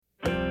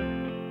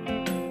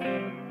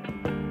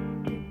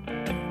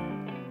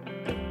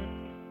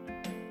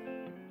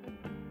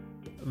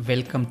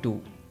Welcome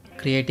to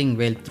Creating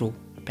Wealth Through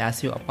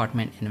Passive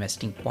Apartment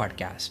Investing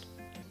podcast.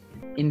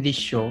 In this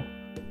show,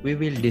 we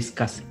will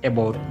discuss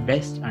about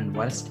best and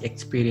worst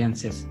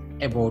experiences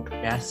about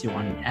passive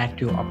and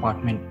active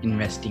apartment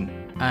investing.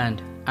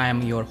 And I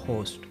am your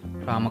host,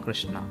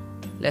 Ramakrishna.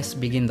 Let's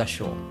begin the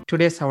show.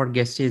 Today's our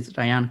guest is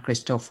Ryan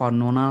Christopher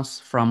Nonas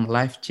from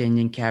Life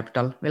Changing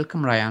Capital.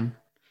 Welcome, Ryan.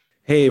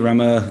 Hey,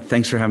 Rama.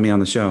 Thanks for having me on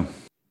the show.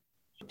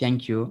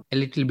 Thank you. A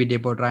little bit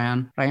about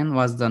Ryan. Ryan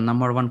was the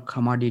number one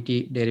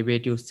commodity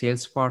derivative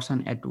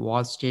salesperson at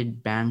Wall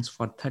Street Banks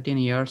for 13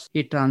 years.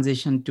 He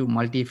transitioned to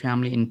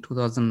multifamily in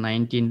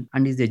 2019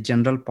 and is a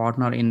general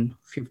partner in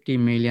 50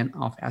 million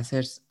of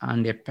assets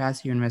and a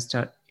passive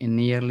investor in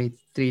nearly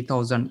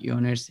 3,000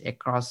 units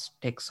across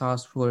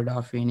Texas,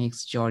 Florida,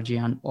 Phoenix, Georgia,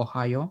 and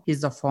Ohio.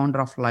 He's the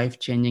founder of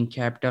Life Changing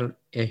Capital,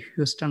 a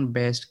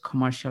Houston-based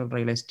commercial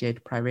real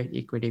estate private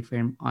equity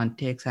firm, and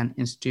takes an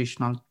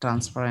institutional,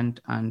 transparent,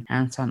 and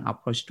hands-on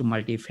approach to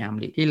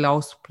multifamily. He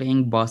loves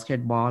playing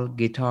basketball,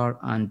 guitar,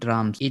 and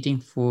drums, eating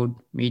food,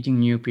 meeting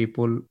new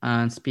people,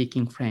 and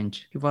speaking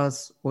French. He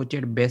was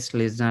voted best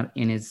listener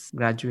in his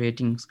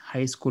graduating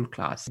high school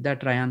class. With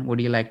that, Ryan,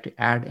 would you like to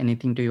add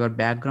anything to your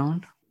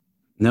background?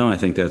 No, I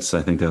think that's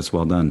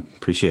well done.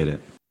 Appreciate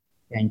it.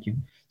 Thank you.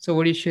 So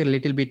would you share a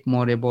little bit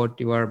more about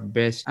your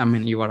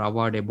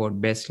award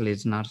about best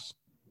listeners?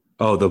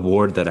 Oh, the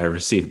award that I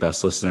received,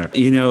 Best Listener.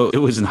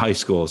 It was in high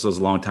school, so it was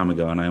a long time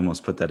ago, and I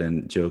almost put that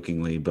in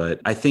jokingly,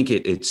 but I think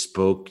it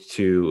spoke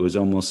to, it was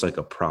almost like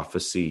a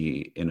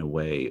prophecy in a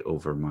way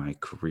over my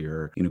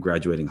career.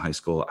 Graduating high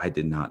school, I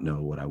did not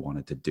know what I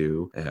wanted to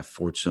do.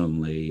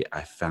 Fortunately,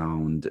 I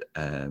found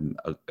a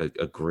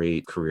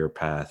great career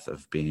path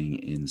of being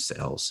in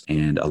sales,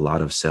 and a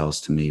lot of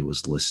sales to me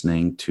was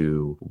listening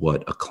to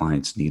what a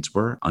client's needs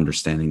were,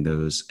 understanding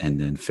those, and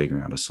then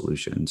figuring out a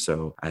solution.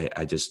 So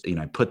I just,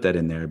 I put that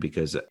in there because,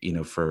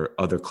 for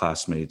other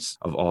classmates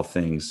of all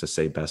things to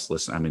say best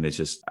listener, it's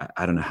just,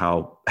 I don't know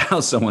how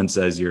someone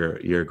says you're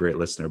a great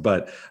listener,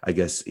 but I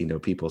guess,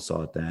 people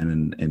saw it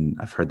then. And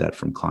I've heard that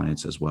from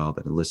clients as well,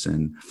 that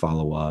listen,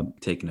 follow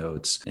up, take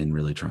notes, and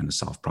really trying to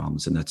solve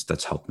problems. And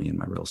that's helped me in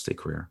my real estate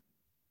career.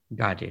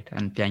 Got it.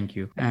 And thank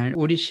you. And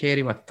would you share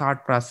your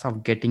thought process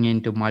of getting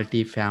into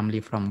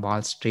multifamily from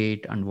Wall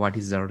Street and what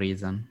is the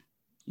reason?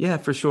 Yeah,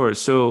 for sure.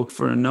 So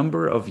for a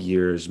number of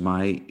years,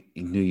 my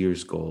New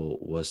Year's goal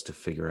was to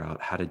figure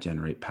out how to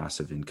generate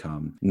passive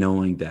income,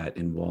 knowing that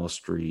in Wall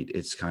Street,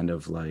 it's kind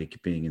of like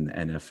being in the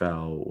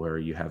NFL where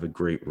you have a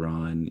great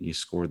run, you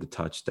score the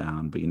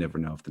touchdown, but you never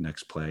know if the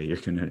next play you're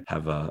going to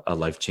have a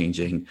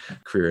life-changing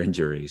career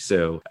injury.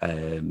 So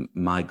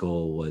my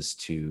goal was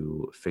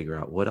to figure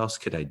out what else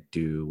could I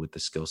do with the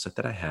skill set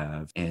that I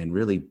have and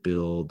really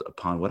build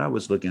upon what I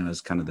was looking at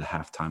as kind of the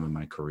halftime of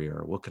my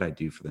career. What could I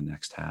do for the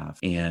next half?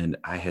 And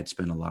I had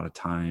spent a lot of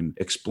time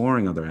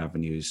exploring other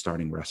avenues,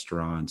 starting restaurants,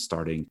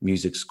 starting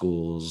music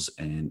schools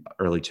and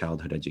early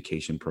childhood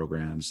education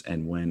programs.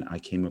 And when I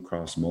came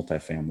across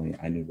multifamily,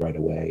 I knew right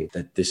away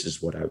that this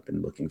is what I've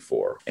been looking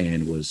for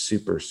and was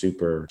super,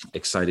 super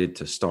excited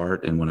to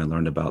start. And when I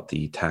learned about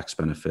the tax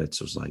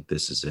benefits, I was like,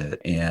 this is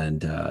it.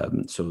 And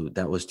so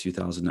that was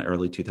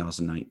early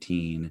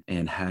 2019,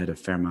 and had a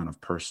fair amount of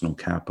personal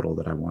capital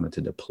that I wanted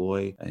to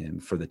deploy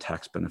for the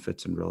tax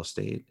benefits in real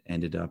estate.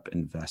 Ended up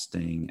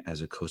investing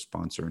as a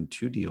co-sponsor in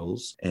 2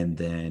 deals, and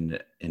then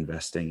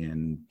investing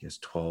in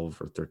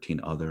 12 or 13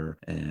 other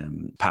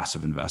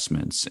passive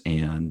investments,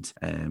 and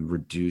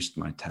reduced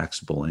my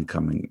taxable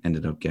income and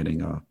ended up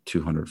getting a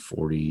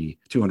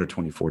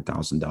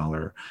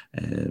 $224,000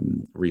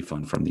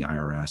 refund from the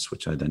IRS,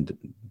 which I then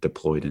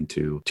deployed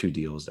into 2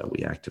 deals that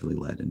we actively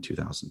led in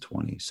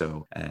 2020.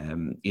 So,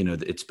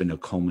 it's been a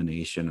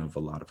culmination of a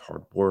lot of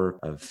hard work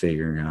of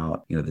figuring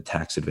out, the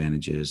tax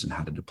advantages and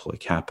how to deploy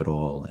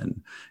capital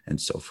and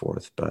so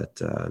forth.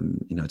 But,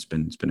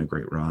 it's been a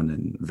great run,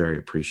 and very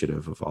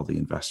appreciative of all the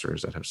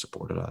investors that have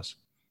supported us.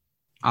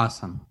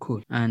 Awesome.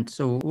 Cool. And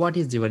so what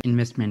is your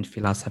investment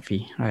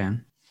philosophy,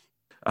 Ryan?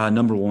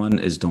 Number one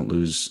is don't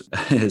lose.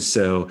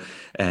 So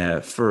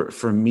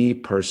for me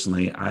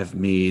personally, I've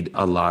made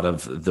a lot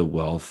of the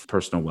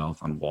personal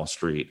wealth on Wall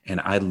Street.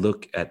 And I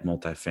look at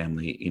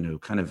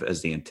multifamily, kind of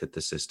as the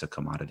antithesis to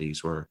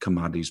commodities, where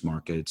commodities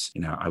markets,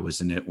 I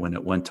was in it when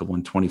it went to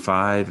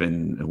 125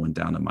 and it went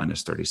down to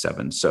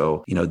 -37.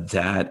 So,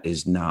 that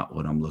is not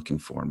what I'm looking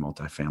for in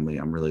multifamily.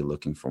 I'm really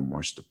looking for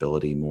more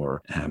stability,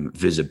 more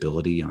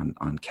visibility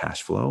on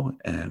cash flow.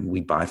 And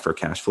we buy for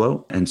cash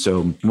flow. And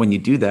so when you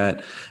do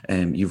that,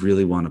 you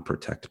really want to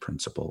protect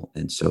principal.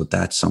 And so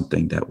that's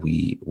something that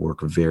we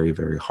work very,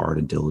 very hard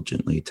and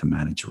diligently to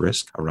manage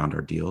risk around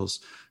our deals,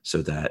 so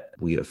that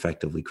we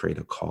effectively create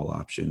a call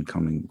option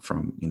coming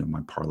from, my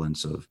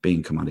parlance of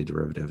being commodity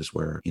derivatives,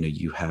 where,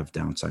 you have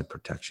downside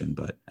protection,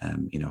 but,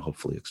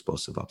 hopefully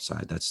explosive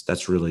upside.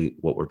 That's really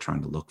what we're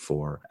trying to look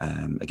for.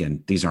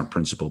 Again, these aren't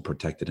principal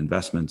protected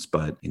investments,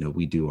 but,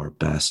 we do our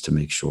best to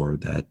make sure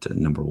that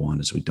number one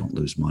is we don't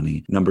lose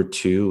money. Number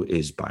two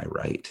is buy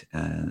right.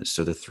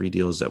 So the 3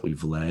 deals that we've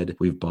we've led,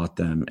 we've bought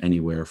them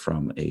anywhere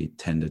from a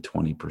 10 to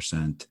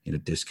 20%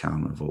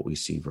 discount of what we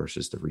see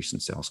versus the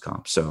recent sales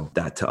comp. So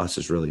that to us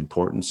is really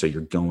important. So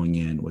you're going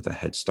in with a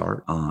head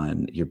start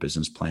on your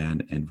business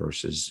plan and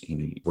versus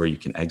where you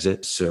can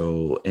exit.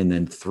 So, and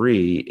then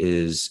 3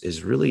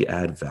 is really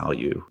add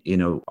value.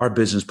 Our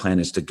business plan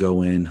is to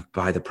go in,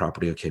 buy the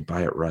property, okay,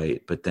 buy it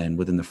right, but then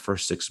within the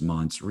first 6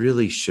 months,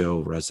 really show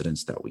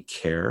residents that we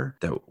care,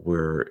 that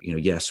we're,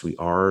 yes, we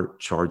are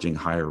charging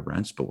higher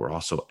rents, but we're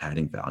also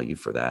adding value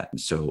for that. And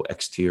so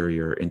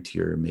exterior,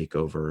 interior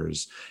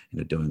makeovers,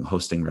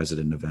 hosting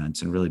resident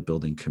events and really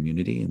building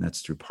community. And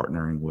that's through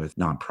partnering with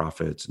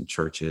nonprofits and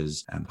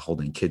churches and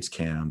holding kids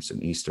camps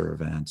and Easter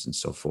events and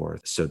so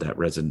forth, so that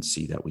residents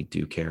see that we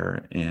do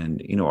care.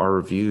 And, our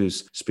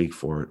reviews speak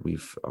for it.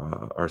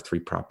 Our 3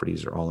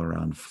 properties are all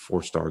around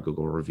 4-star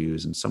Google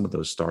reviews, and some of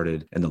those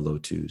started in the low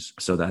 2s.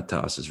 So that to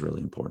us is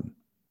really important.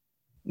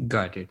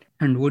 Got it.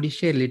 And would you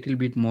share a little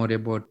bit more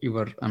about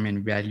your,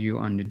 value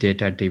on the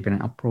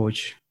data-driven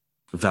approach?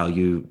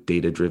 Value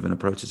data-driven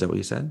approach, is that what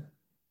you said?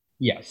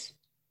 Yes.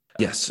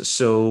 Yes.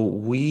 So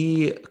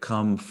we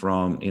come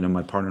from,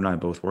 my partner and I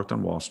both worked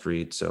on Wall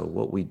Street. So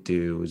what we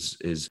do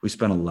is we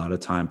spend a lot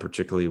of time,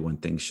 particularly when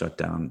things shut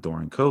down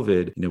during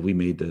COVID, we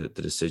made the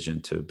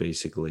decision to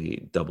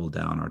basically double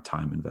down our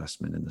time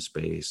investment in the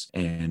space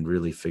and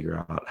really figure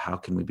out how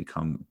can we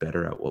become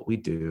better at what we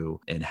do.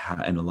 And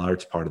a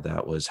large part of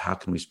that was how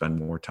can we spend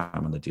more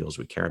time on the deals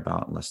we care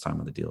about and less time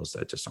on the deals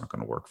that just aren't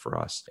going to work for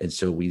us. And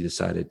so we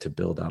decided to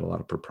build out a lot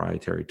of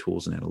proprietary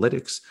tools and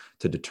analytics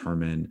to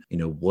determine,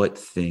 what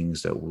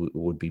things that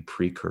would be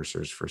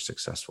precursors for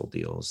successful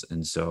deals.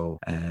 And so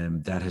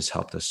that has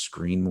helped us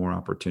screen more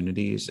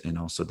opportunities and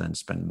also then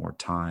spend more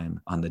time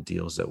on the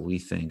deals that we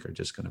think are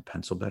just going to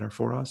pencil better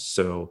for us.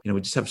 So,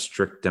 we just have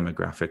strict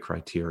demographic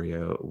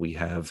criteria. We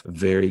have a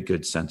very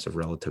good sense of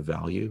relative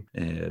value.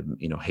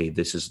 Hey,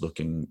 this is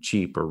looking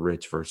cheap or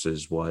rich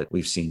versus what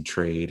we've seen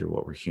trade or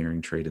what we're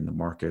hearing trade in the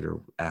market, or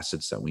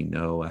assets that we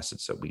know,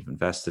 assets that we've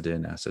invested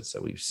in, assets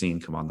that we've seen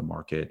come on the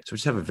market. So we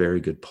just have a very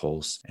good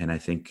pulse. And I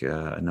think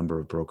a number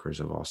of brokers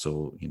have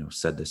also,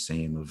 said the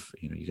same of,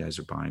 you guys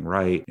are buying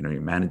right,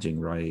 you're managing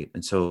right.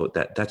 And so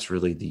that's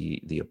really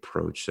the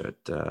approach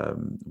that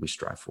we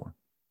strive for.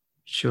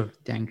 Sure.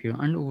 Thank you.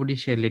 And would you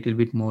share a little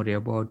bit more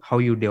about how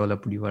you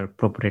developed your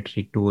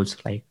proprietary tools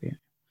like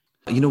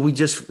We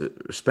just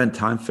spent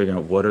time figuring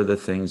out what are the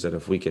things that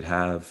if we could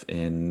have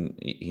in,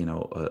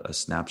 a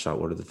snapshot,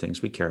 what are the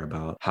things we care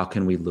about? How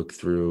can we look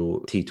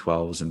through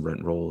T12s and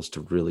rent rolls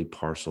to really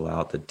parcel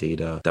out the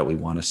data that we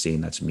want to see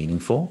and that's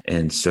meaningful?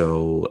 And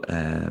so,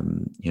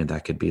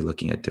 that could be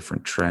looking at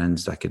different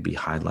trends, that could be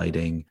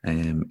highlighting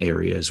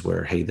areas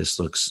where, hey, this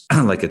looks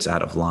like it's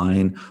out of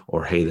line,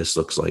 or hey, this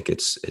looks like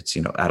it's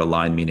out of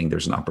line, meaning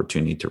there's an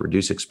opportunity to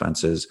reduce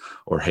expenses,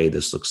 or hey,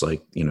 this looks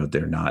like,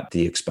 they're not,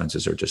 the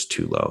expenses are just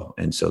too low.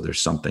 And so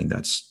there's something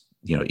that's,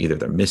 either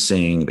they're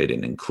missing, they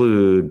didn't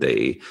include,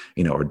 they,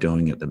 are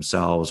doing it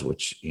themselves,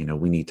 which,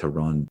 we need to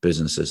run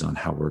businesses on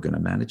how we're going to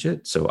manage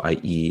it. So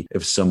i.e.,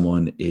 if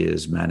someone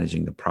is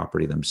managing the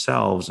property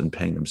themselves and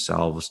paying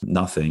themselves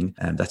nothing,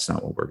 and that's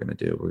not what we're going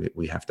to do.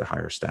 We have to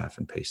hire staff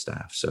and pay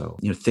staff. So,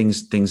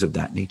 things of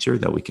that nature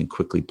that we can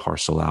quickly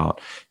parcel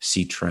out,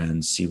 see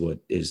trends, see what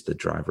is the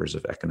drivers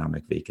of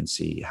economic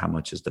vacancy, how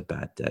much is the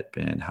bad debt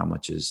been, how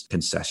much is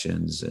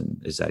concessions,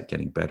 and is that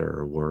getting better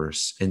or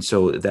worse? And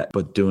so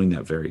but doing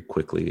that very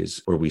quickly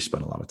is where we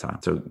spend a lot of time.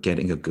 So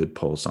getting a good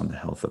pulse on the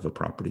health of a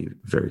property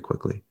very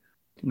quickly.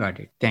 Got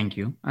it. Thank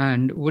you.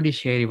 And would you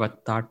share your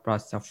thought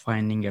process of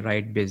finding a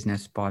right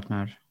business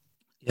partner?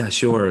 Yeah,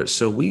 sure.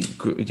 So we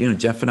grew,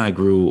 Jeff and I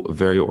grew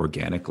very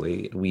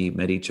organically. We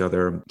met each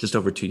other just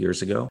over 2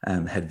 years ago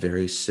and had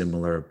very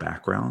similar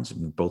backgrounds.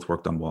 We both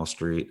worked on Wall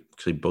Street.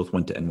 Actually, both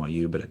went to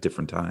NYU, but at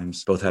different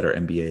times. Both had our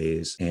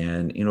MBAs,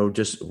 and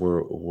just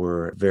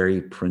were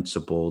very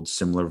principled,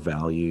 similar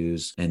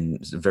values,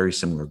 and very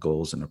similar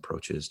goals and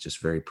approaches. Just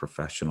very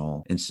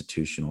professional,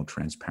 institutional,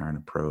 transparent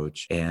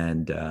approach.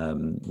 And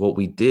what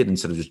we did,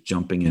 instead of just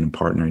jumping in and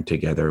partnering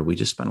together, we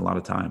just spent a lot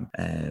of time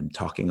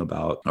talking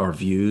about our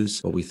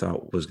views, what we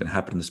thought was going to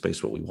happen in the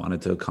space, what we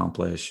wanted to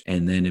accomplish,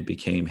 and then it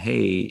became,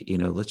 hey,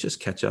 let's just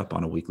catch up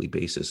on a weekly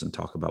basis and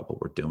talk about what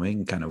we're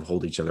doing, kind of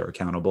hold each other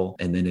accountable.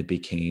 And then it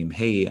became,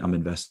 hey, I'm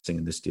investing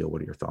in this deal.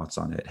 What are your thoughts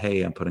on it?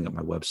 Hey, I'm putting up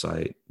my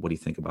website. What do you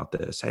think about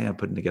this? Hey, I'm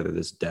putting together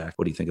this deck.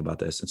 What do you think about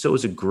this? And so it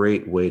was a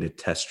great way to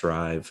test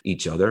drive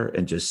each other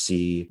and just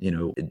see,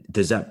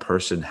 does that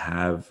person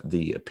have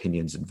the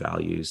opinions and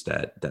values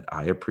that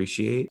I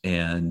appreciate?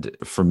 And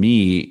for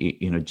me,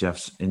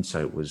 Jeff's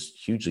insight was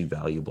hugely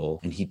valuable.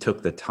 And he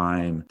took the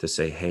time to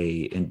say,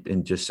 hey,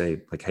 and just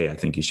say like, hey, I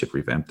think you should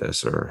revamp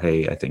this, or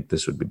hey, I think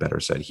this would be better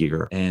said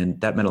here. And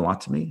that meant a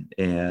lot to me.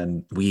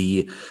 And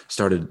we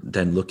started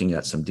then looking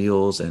at some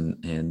deals,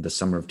 and in the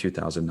summer of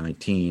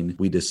 2019,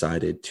 we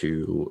decided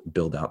to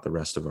build out the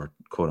rest of our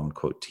quote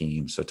unquote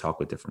team. So talk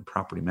with different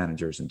property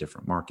managers in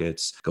different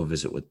markets, go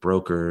visit with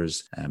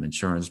brokers,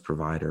 insurance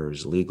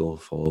providers, legal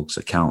folks,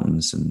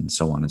 accountants, and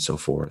so on and so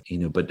forth.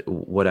 But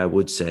what I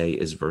would say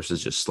is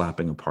versus just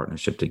slapping a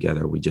partnership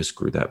together, we just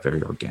grew that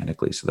very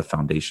organically. So the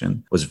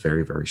foundation was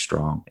very, very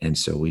strong. And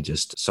so we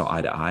just saw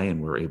eye to eye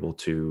and were able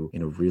to,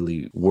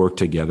 really work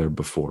together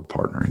before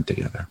partnering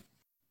together.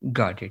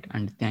 Got it.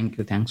 And thank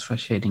you. Thanks for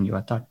sharing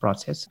your thought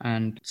process.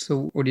 And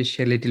so would you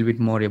share a little bit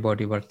more about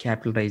your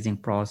capital raising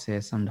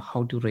process and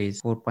how to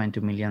raise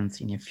 4.2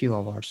 millions in a few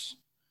hours?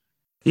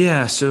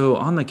 Yeah. So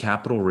on the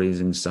capital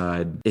raising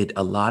side,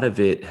 a lot of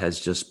it has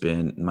just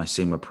been my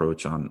same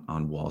approach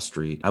on Wall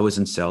Street. I was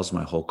in sales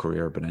my whole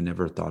career, but I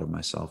never thought of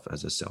myself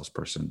as a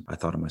salesperson. I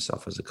thought of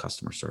myself as a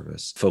customer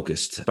service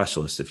focused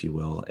specialist, if you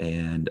will.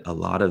 And a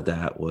lot of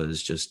that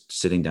was just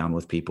sitting down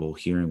with people,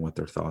 hearing what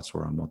their thoughts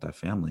were on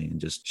multifamily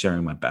and just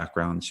sharing my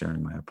background,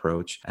 sharing my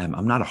approach.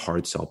 I'm not a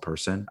hard sell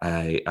person.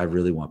 I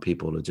really want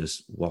people to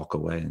just walk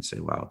away and say,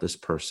 wow, this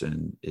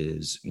person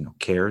is,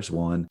 cares,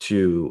 one,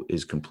 two,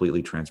 is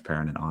completely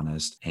transparent and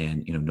honest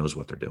and knows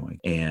what they're doing,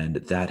 and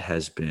that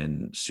has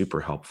been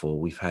super helpful.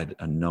 We've had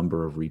a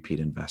number of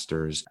repeat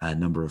investors, a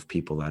number of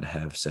people that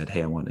have said,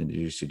 hey, I want to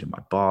introduce you to my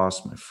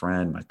boss, my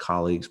friend, my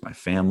colleagues, my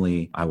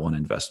family. I want to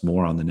invest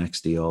more on the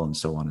next deal, and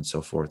so on and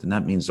so forth. And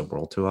that means the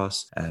world to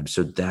us.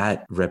 So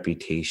that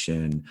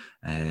reputation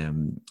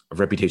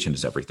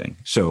is everything.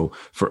 So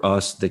for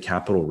us, the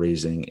capital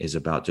raising is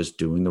about just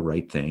doing the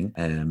right thing,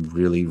 and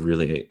really,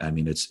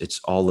 it's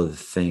all of the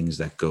things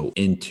that go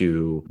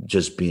into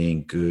just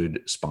being good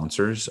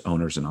sponsors,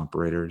 owners, and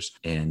operators.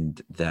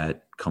 And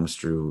that comes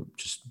through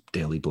just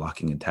daily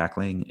blocking and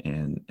tackling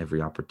and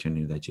every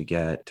opportunity that you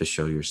get to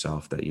show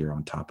yourself that you're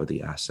on top of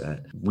the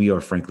asset. We are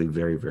frankly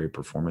very, very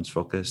performance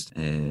focused.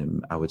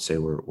 And I would say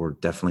we're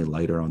definitely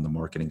lighter on the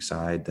marketing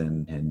side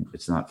and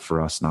it's not for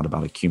us, not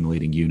about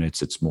accumulating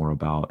units. It's more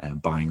about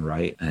buying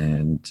right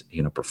and,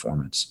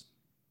 performance.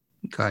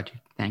 Got it.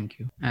 Thank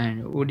you.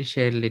 And would you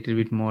share a little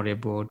bit more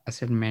about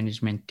asset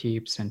management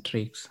tips and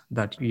tricks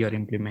that you are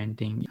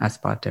implementing as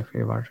part of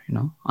your,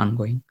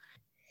 ongoing?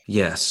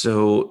 Yeah.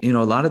 So, a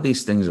lot of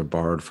these things are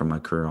borrowed from my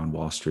career on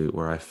Wall Street,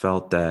 where I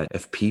felt that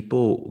if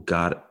people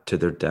got to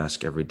their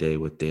desk every day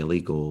with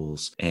daily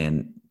goals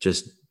and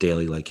just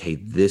daily, like, hey,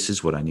 this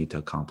is what I need to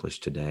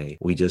accomplish today.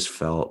 We just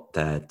felt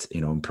that,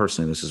 and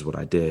personally, this is what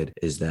I did,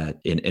 is that,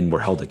 and we're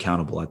held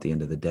accountable at the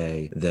end of the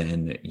day,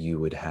 then you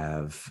would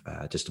have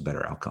just a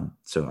better outcome.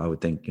 So I would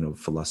think,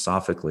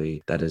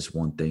 philosophically, that is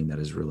one thing that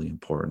is really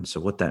important. So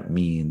what that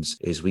means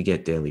is we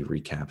get daily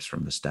recaps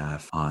from the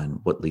staff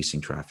on what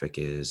leasing traffic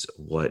is,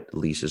 what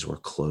leases were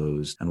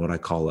closed, and what I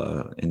call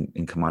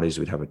in commodities,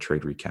 we'd have a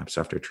trade recap.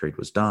 So after a trade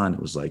was done, it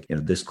was like,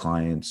 this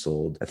client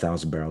sold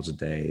 1,000 barrels a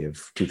day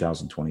of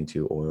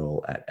 2022 oil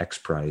at X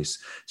price.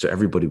 So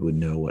everybody would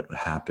know what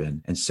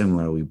happened. And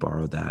similarly, we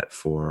borrow that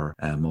for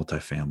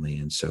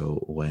multifamily. And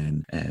so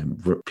when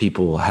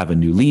people have a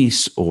new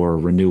lease or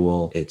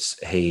renewal,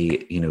 it's,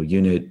 hey,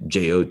 unit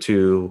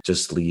JO2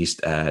 just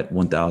leased at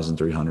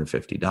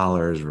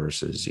 $1,350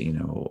 versus,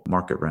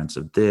 market rents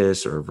of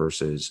this, or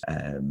versus,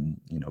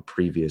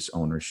 previous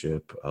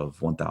ownership of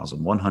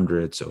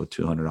 $1,100. So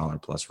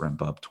 $200 plus rent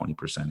bump,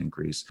 20%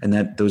 increase.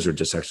 And those are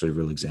just actually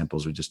real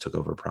examples. We just took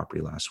over a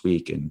property last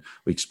week and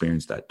we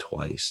experienced that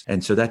twice.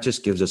 And so that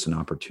just gives us an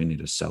opportunity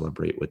to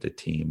celebrate with the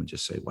team and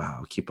just say,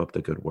 wow, keep up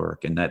the good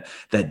work. And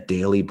that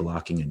daily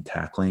blocking and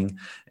tackling,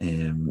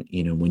 and,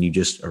 when you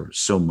just are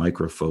so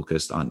micro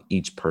focused on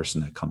each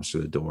person that comes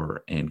through the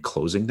door and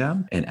closing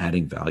them and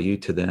adding value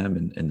to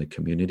them and the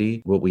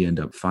community, what we end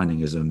up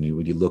finding is when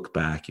you look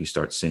back, you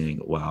start saying,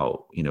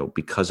 wow,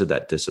 because of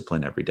that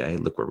discipline every day,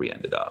 look where we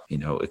ended up,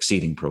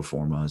 exceeding pro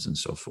formas and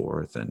so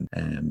forth,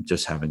 and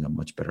just having a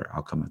much better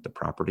outcome at the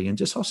property, and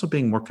just also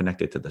being more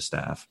connected to the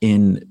staff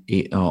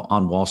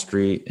on Wall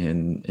Street,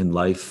 in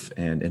life,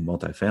 and in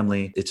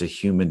multifamily. It's a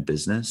human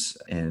business,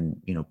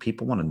 and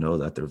people want to know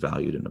that they're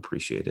valued and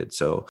appreciated.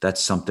 So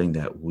that's something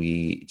that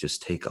we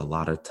just take a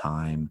lot of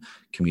time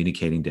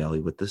communicating daily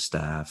with the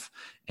staff,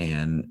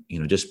 and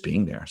just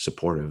being there,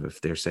 supportive.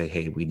 If they say,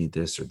 hey, we need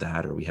this or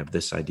that, or we have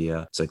this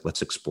idea, it's like,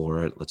 let's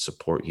explore it, let's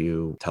support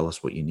you, tell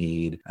us what you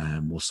need,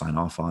 and we'll sign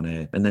off on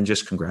it. And then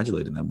just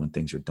congratulating them when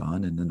things are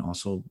done. And then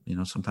also,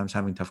 sometimes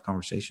having tough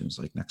conversations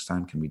like, next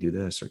time, can we do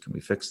this, or can we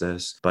fix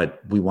this?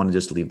 But we want to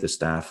just leave the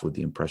staff with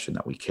the impression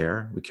that we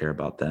care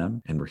about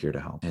them, and we're here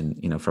to help.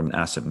 And from an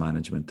asset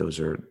management, those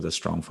are the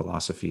strong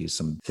philosophies,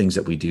 some things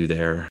that we do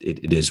there.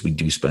 It is, we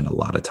do spend a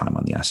lot of time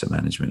on the asset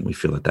management. We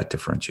feel that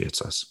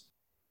differentiates us.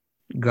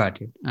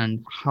 Got it.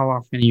 And how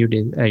often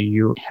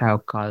you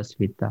have calls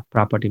with the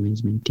property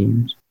management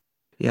teams?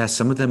 Yeah,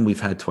 some of them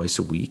we've had twice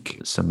a week,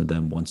 some of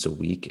them once a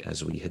week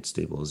as we hit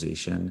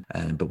stabilization.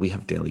 But we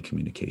have daily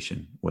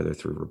communication, whether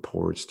through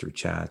reports, through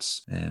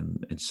chats,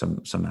 and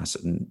some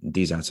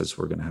these assets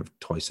we're going to have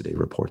twice a day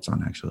reports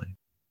on, actually.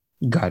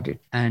 Got it.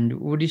 And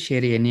would you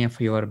share any of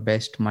your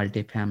best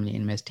multifamily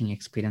investing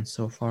experience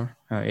so far,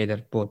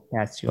 either both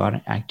passive or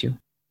active?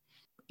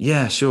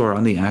 Yeah, sure.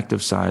 On the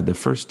active side, the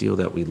first deal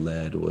that we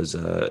led was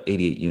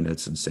 88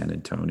 units in San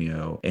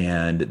Antonio.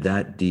 And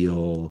that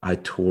deal I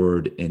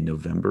toured in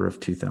November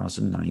of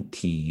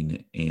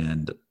 2019.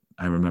 And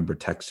I remember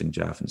texting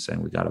Jeff and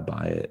saying, we got to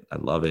buy it. I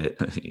love it.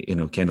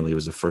 Candidly, it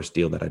was the first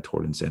deal that I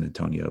toured in San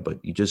Antonio,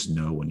 but you just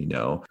know when you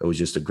know. It was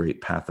just a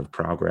great path of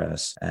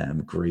progress,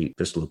 great,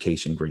 just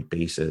location, great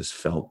basis,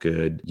 felt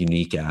good,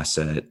 unique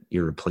asset,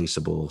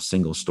 irreplaceable,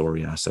 single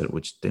story asset,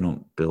 which they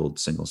don't build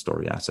single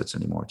story assets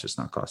anymore. It's just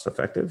not cost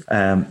effective.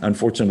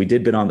 Unfortunately, we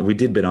did bid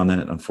on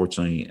that.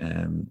 Unfortunately,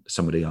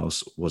 somebody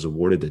else was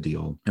awarded the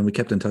deal, and we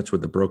kept in touch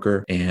with the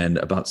broker. And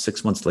about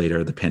 6 months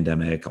later, the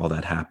pandemic, all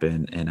that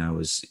happened. And I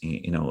was,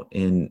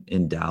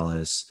 in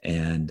Dallas,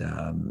 and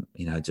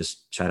I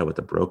just chatted with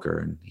the broker,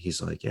 and he's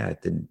like, yeah,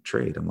 it didn't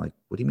trade. I'm like,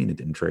 what do you mean it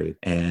didn't trade?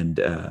 And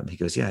he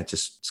goes, yeah,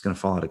 it's going to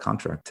fall out of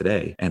contract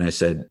today. And I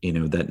said,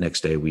 that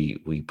next day we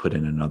put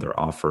in another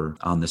offer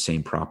on the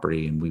same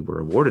property, and we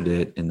were awarded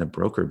it. And the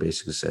broker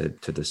basically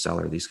said to the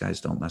seller, these guys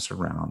don't mess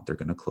around. They're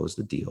going to close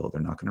the deal.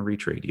 They're not going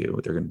to retrade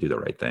you. They're going to do the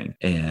right thing.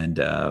 And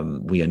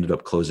we ended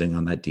up closing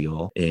on that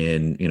deal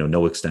in,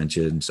 no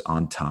extensions,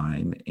 on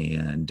time.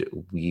 And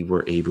we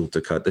were able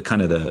to cut the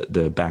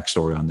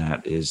backstory on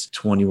that is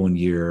 21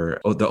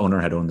 year. The owner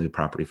had owned the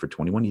property for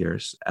 21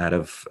 years out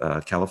of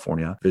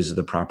California, visited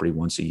the property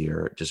once a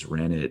year, just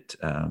ran it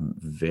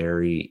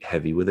very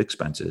heavy with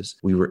expenses.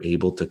 We were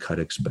able to cut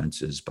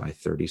expenses by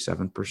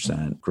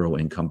 37%, grow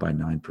income by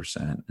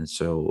 9%. And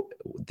so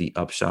the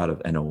upshot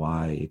of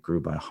NOI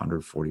grew by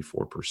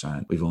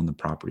 144%. We've owned the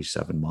property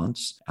 7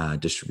 months,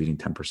 distributing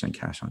 10%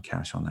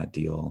 cash on that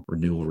deal.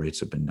 Renewal rates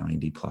have been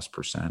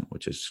 90+%,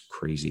 which is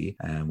crazy.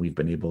 And we've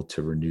been able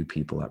to renew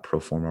people at pro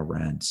forma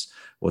rents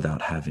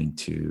without having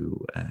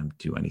to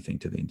do anything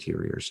to the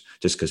interiors,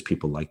 just because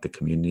people like the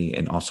community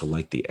and also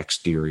like the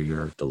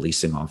exterior, the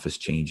leasing office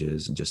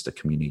changes, and just the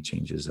community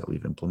changes that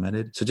we've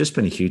implemented. So just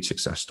been a huge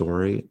success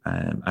story.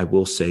 I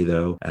will say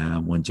though,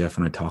 when Jeff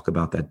and I talk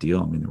about that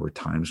deal, there were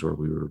times where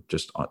we were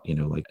just,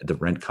 like the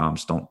rent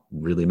comps don't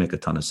really make a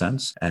ton of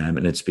sense.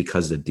 And it's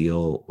because the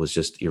deal was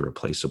just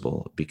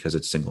irreplaceable because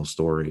it's single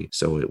story.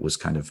 So it was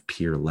kind of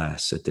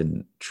peerless. It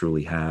didn't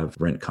truly have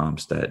rent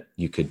comps that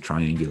you could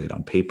triangulate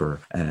on paper,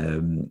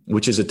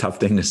 which is a tough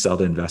thing to sell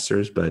to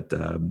investors, but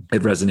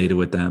it resonated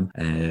with them.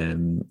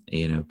 And,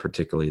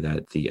 particularly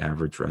that the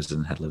average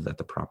resident had lived at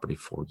the property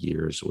for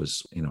years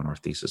was, and our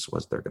thesis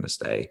was they're going to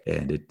stay.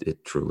 And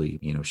it truly,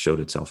 showed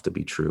itself to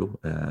be true.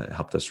 It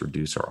helped us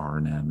reduce our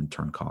R&M and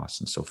turn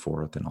costs and so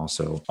forth, and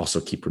also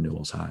keep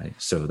renewals high.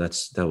 So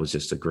that was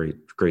just a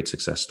great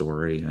success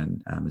story.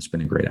 And it's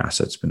been a great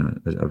asset. It's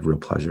been a real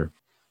pleasure.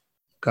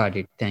 Got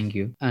it. Thank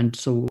you. And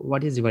so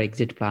what is your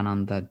exit plan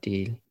on that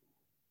deal?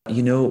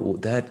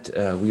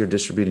 That we are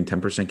distributing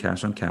 10%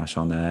 cash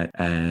on that.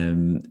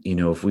 And,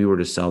 if we were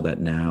to sell that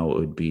now, it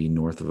would be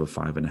north of a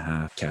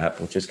 5.5 cap,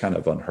 which is kind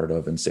of unheard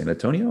of in San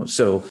Antonio.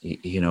 So,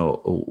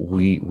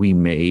 we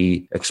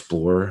may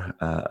explore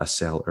a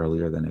sale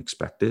earlier than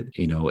expected.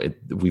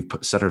 We've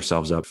set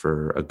ourselves up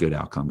for a good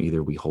outcome.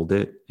 Either we hold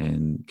it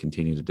and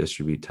continue to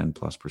distribute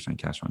 10+%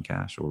 cash on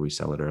cash, or we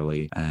sell it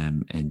early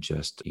and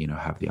just,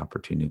 have the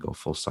opportunity to go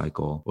full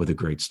cycle with a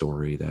great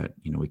story that,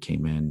 we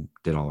came in,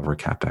 did all of our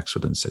CapEx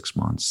within 6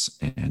 months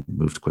and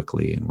moved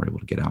quickly and were able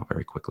to get out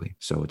very quickly.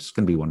 So it's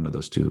going to be one of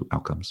those two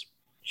outcomes.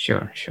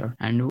 Sure.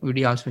 And would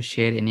you also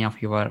share any of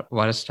your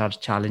worst or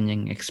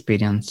challenging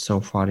experience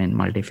so far in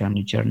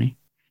multifamily journey?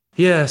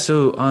 Yeah.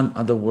 So on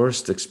the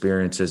worst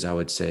experiences, I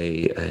would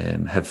say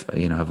have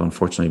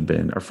unfortunately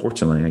been, or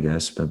fortunately, I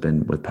guess, have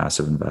been with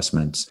passive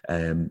investments.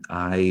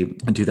 I,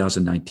 in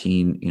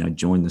 2019,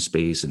 joined the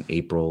space in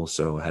April.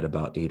 So I had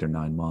about 8 or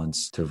 9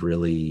 months to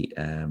really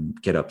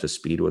get up to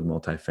speed with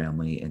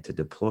multifamily and to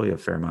deploy a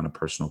fair amount of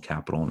personal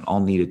capital, and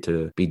all needed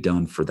to be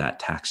done for that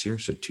tax year.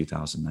 So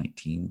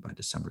 2019 by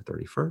December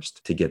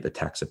 31st to get the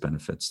tax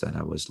benefits that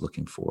I was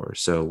looking for.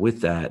 So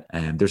with that,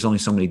 there's only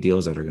so many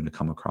deals that are going to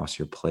come across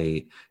your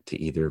plate to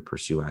either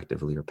pursue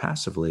actively or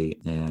passively.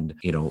 And,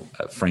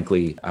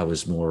 frankly, I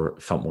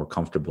felt more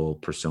comfortable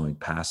pursuing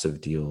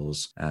passive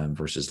deals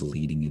versus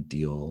leading a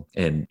deal,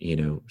 and,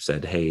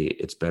 said, hey,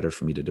 it's better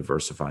for me to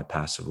diversify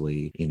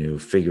passively,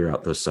 figure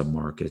out those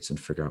submarkets and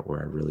figure out where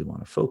I really want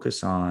to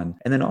focus on.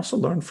 And then also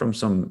learn from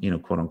some,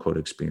 quote unquote,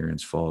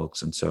 experienced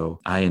folks. And so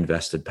I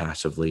invested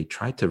passively,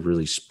 tried to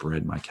really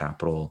spread my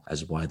capital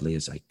as widely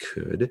as I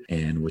could,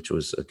 and which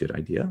was a good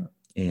idea.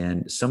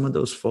 And some of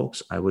those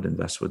folks I would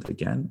invest with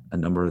again. A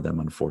number of them,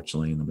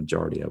 unfortunately, and the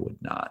majority I would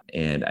not.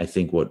 And I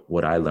think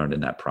what I learned in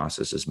that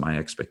process is my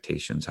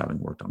expectations, having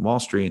worked on Wall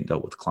Street and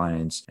dealt with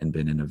clients and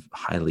been in a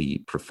highly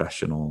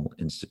professional,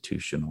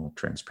 institutional,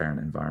 transparent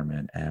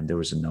environment. And there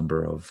was a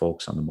number of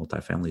folks on the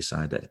multifamily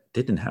side that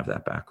didn't have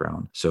that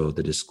background. So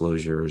the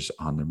disclosures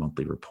on their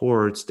monthly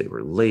reports, they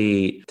were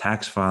late,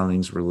 tax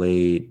filings were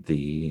late,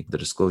 the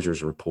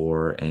disclosures were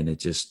poor. And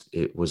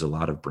it was a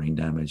lot of brain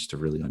damage to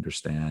really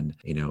understand,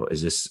 is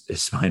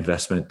is my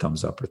investment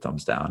thumbs up or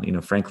thumbs down?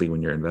 Frankly,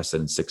 when you're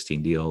invested in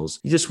 16 deals,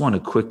 you just want a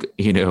quick,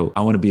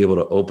 I want to be able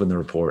to open the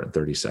report in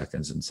 30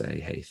 seconds and say,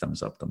 hey,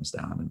 thumbs up, thumbs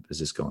down. And is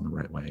this going the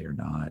right way or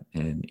not?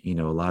 And,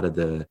 a lot of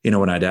the,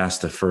 when I'd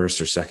ask the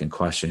first or second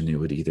question, it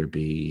would either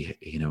be,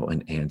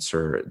 an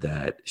answer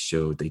that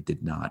showed they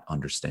did not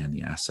understand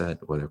the asset,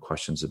 whether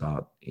questions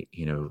about,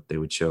 they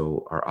would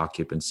show our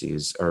occupancy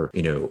is, or,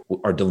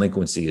 our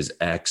delinquency is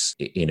X,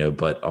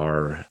 but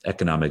our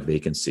economic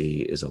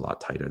vacancy is a lot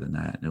tighter than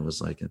that. And it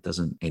was like, it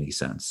doesn't make any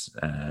sense,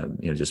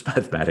 just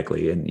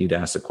mathematically. And you'd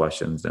ask the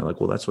questions, they're like,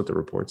 well, that's what the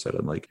report said.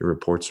 I'm like, your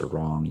reports are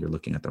wrong. You're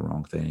looking at the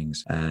wrong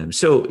things.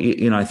 So,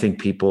 I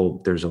think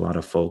there's a lot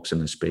of folks in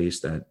the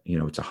space that,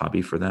 it's a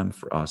hobby for them.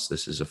 For us,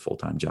 this is a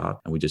full-time job,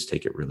 and we just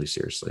take it really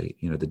seriously.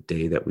 The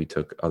day that we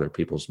took other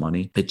people's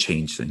money, it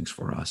changed things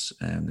for us.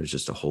 And there's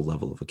just a whole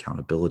level of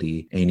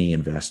accountability. Any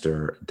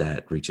investor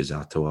that reaches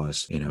out to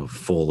us,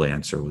 full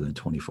answer within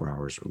 24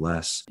 hours or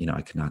less.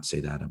 I could not say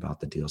that about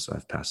the deals that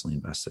I've passively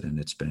invested in.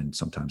 It's been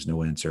sometimes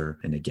no answer.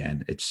 And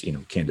again, it's,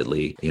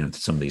 candidly,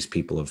 some of these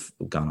people have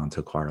gone on to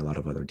acquire a lot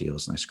of other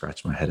deals, and I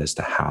scratch my head as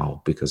to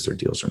how, because their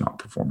deals are not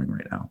performing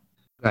right now.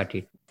 Got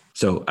it.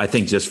 So I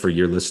think just for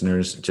your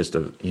listeners, just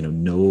to,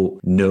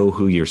 know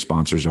who your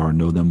sponsors are,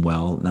 know them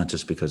well, not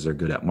just because they're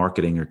good at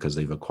marketing or because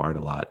they've acquired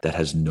a lot. That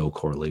has no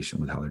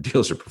correlation with how their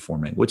deals are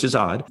performing, which is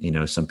odd.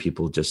 Some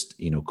people just,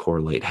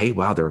 correlate, hey,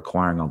 wow, they're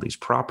acquiring all these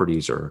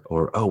properties, or,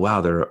 oh,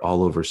 wow, they're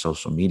all over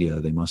social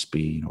media. They must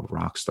be,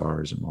 rock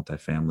stars and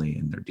multifamily,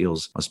 and their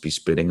deals must be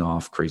spitting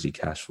off crazy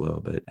cash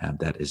flow. But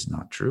that is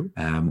not true.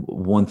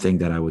 One thing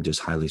that I would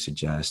just highly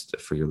suggest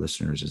for your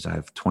listeners is I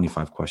have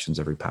 25 questions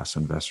every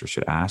passive investor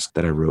should ask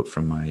that I wrote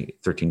from my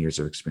 13 years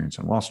of experience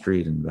on Wall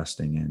Street,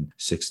 investing in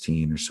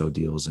 16 or so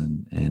deals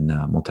in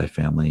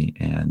multifamily.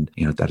 And,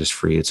 that is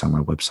free. It's on my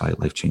website,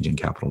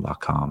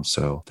 lifechangingcapital.com.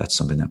 So that's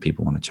something that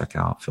people want to check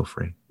out. Feel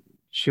free.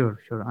 Sure.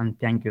 And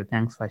thank you.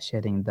 Thanks for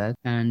sharing that.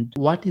 And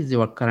what is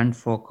your current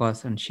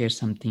focus, and share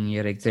something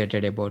you're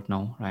excited about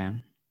now,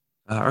 Ryan?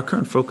 Our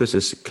current focus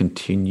is to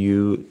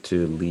continue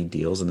to lead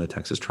deals in the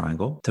Texas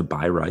Triangle, to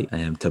buy right,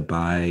 and to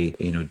buy,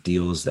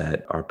 deals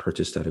that are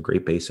purchased at a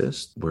great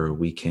basis, where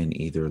we can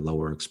either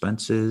lower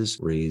expenses,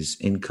 raise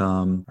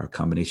income, or a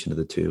combination of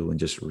the two, and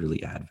just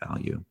really add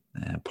value.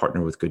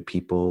 Partner with good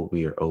people.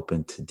 We are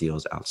open to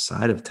deals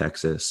outside of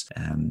Texas.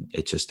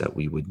 It's just that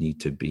we would need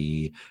to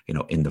be,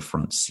 in the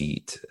front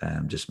seat,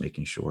 just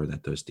making sure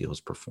that those deals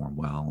perform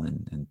well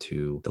and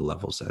to the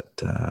levels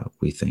that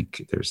we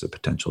think there's the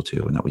potential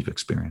to, and that we've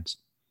experienced.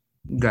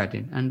 Got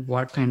it. And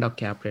what kind of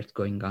cap rates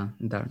going on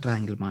in the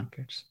triangle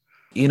markets?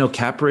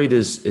 Cap rate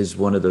is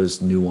one of those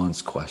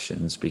nuanced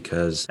questions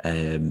because,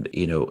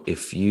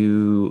 if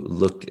you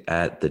look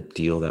at the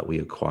deal that we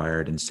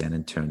acquired in San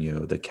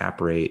Antonio, the cap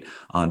rate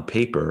on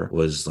paper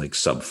was like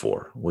sub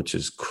 4, which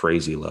is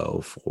crazy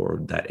low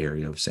for that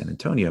area of San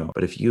Antonio.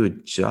 But if you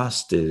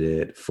adjusted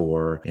it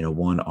for,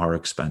 one, our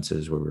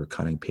expenses where we were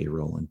cutting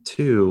payroll, and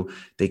two,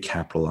 they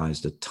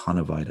capitalized a ton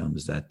of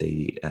items that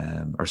they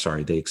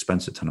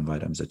expensed a ton of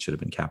items that should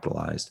have been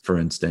capitalized. For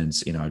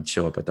instance, I'd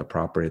show up at the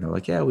property and they're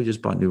like, yeah, we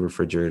just bought new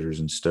refrigerators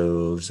and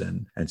stoves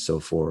and so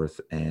forth.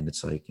 And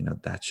it's like,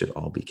 that should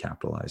all be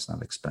capitalized,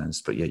 not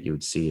expensed, but yet you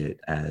would see it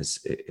as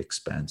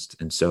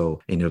expensed. And so,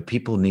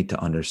 people need to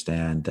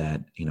understand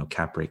that,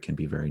 cap rate can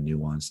be very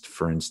nuanced.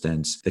 For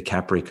instance, the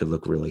cap rate could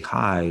look really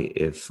high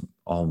if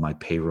all my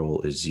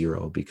payroll is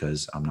zero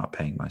because I'm not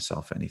paying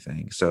myself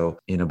anything. So,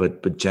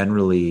 but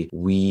generally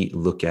we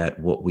look at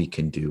what we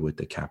can do with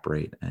the cap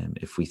rate. And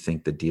if we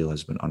think the deal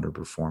has been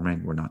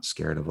underperforming, we're not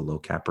scared of a low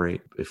cap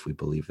rate if we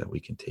believe that we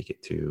can take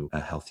it to a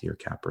healthier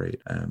cap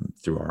rate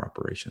through our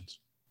operations.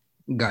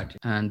 Got it.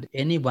 And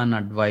any one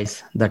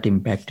advice that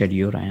impacted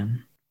you,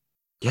 Ryan?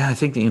 Yeah, I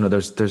think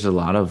that, there's a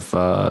lot of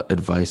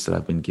advice that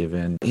I've been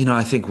given.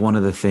 I think one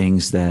of the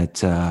things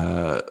that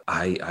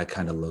I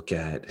kind of look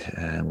at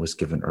was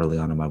given early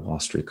on in my Wall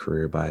Street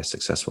career by a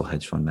successful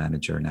hedge fund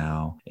manager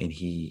now. And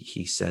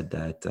he said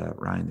that,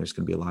 Ryan, there's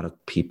going to be a lot of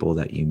people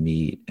that you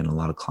meet and a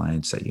lot of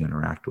clients that you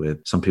interact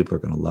with. Some people are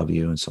going to love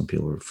you and some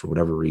people are, for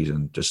whatever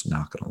reason, just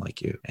not going to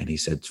like you. And he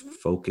said,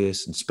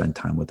 focus and spend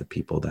time with the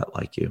people that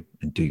like you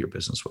and do your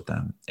business with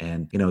them.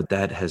 And,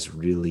 that has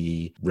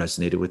really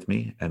resonated with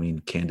me. I mean,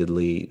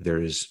 candidly,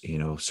 there's,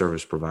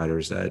 service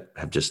providers that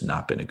have just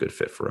not been a good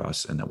fit for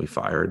us and that we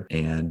fired.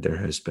 And there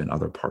has been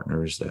other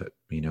partners that,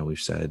 we've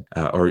said,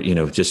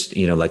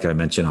 like I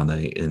mentioned on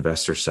the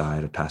investor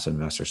side, a passive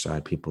investor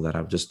side, people that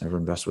I've just never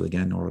invest with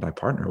again, nor would I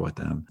partner with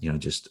them,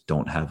 just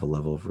don't have a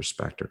level of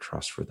respect or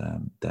trust for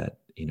them that,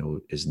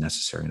 is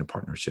necessary in a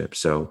partnership.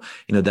 So,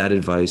 that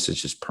advice is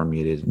just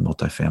permeated in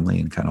multifamily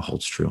and kind of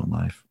holds true in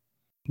life.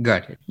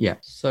 Got it. Yeah.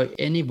 So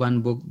any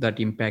one book that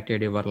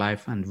impacted your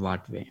life and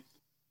what way?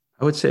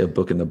 I would say a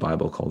book in the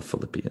Bible called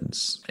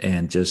Philippians,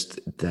 and just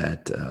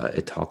that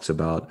it talks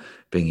about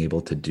being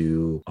able to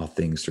do all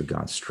things through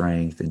God's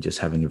strength and just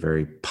having a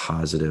very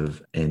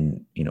positive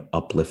and,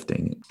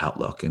 uplifting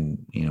outlook. And,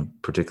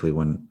 particularly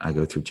when I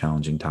go through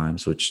challenging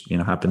times, which,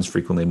 happens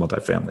frequently in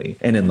multifamily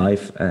and in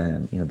life.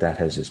 And, that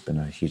has just been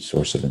a huge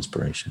source of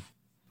inspiration.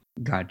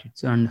 Got it.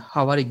 So, and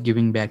how are you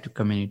giving back to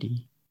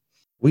community?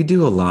 We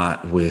do a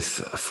lot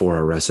for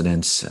our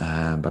residents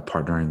by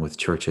partnering with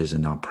churches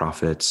and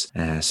nonprofits.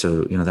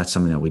 So, that's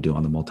something that we do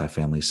on the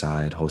multifamily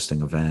side,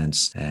 hosting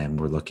events. And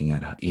we're looking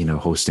at,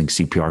 hosting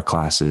CPR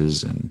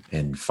classes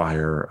and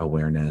fire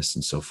awareness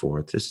and so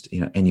forth. Just,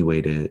 any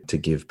way to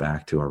give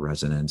back to our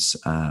residents.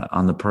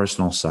 On the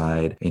personal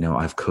side,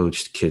 I've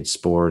coached kids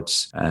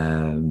sports.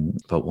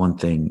 But one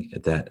thing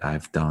that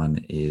I've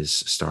done is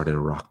started a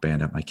rock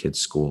band at my kids'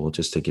 school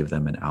just to give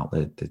them an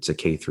outlet. It's a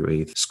K through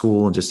 8th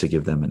school, and just to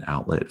give them an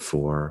outlet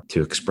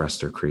to express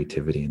their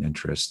creativity and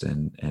interest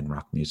in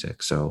rock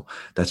music. So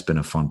that's been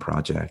a fun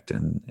project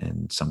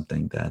and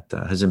something that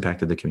has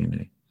impacted the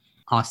community.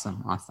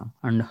 Awesome.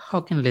 And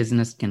how can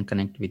listeners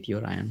connect with you,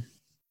 Ryan?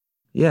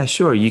 Yeah,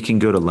 sure. You can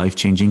go to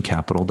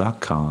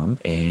lifechangingcapital.com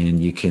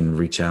and you can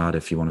reach out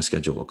if you want to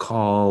schedule a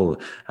call.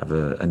 I have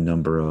a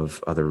number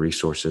of other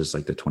resources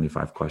like the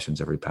 25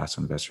 questions every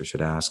passive investor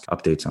should ask,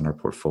 updates on our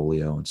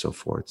portfolio and so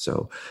forth.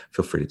 So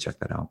feel free to check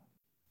that out.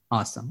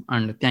 Awesome.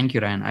 And thank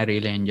you, Ryan. I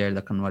really enjoyed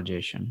the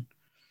conversation.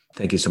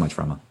 Thank you so much,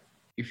 Rama.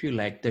 If you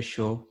like the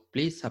show,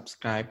 please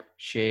subscribe,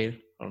 share,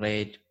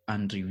 rate,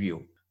 and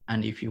review.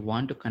 And if you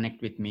want to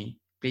connect with me,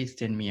 please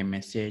send me a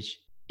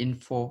message,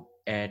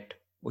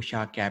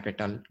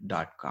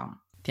 info@ushacapital.com.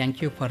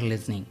 Thank you for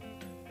listening.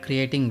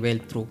 Creating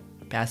Wealth Through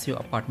Passive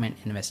Apartment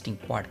Investing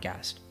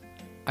Podcast.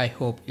 I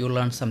hope you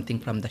learned something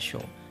from the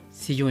show.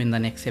 See you in the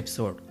next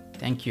episode.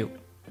 Thank you.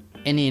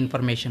 Any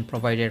information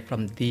provided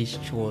from these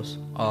shows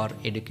are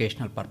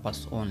educational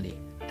purpose only.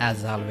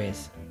 As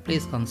always,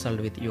 please consult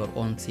with your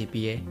own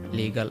CPA,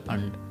 legal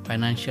and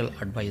financial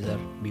advisor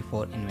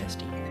before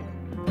investing.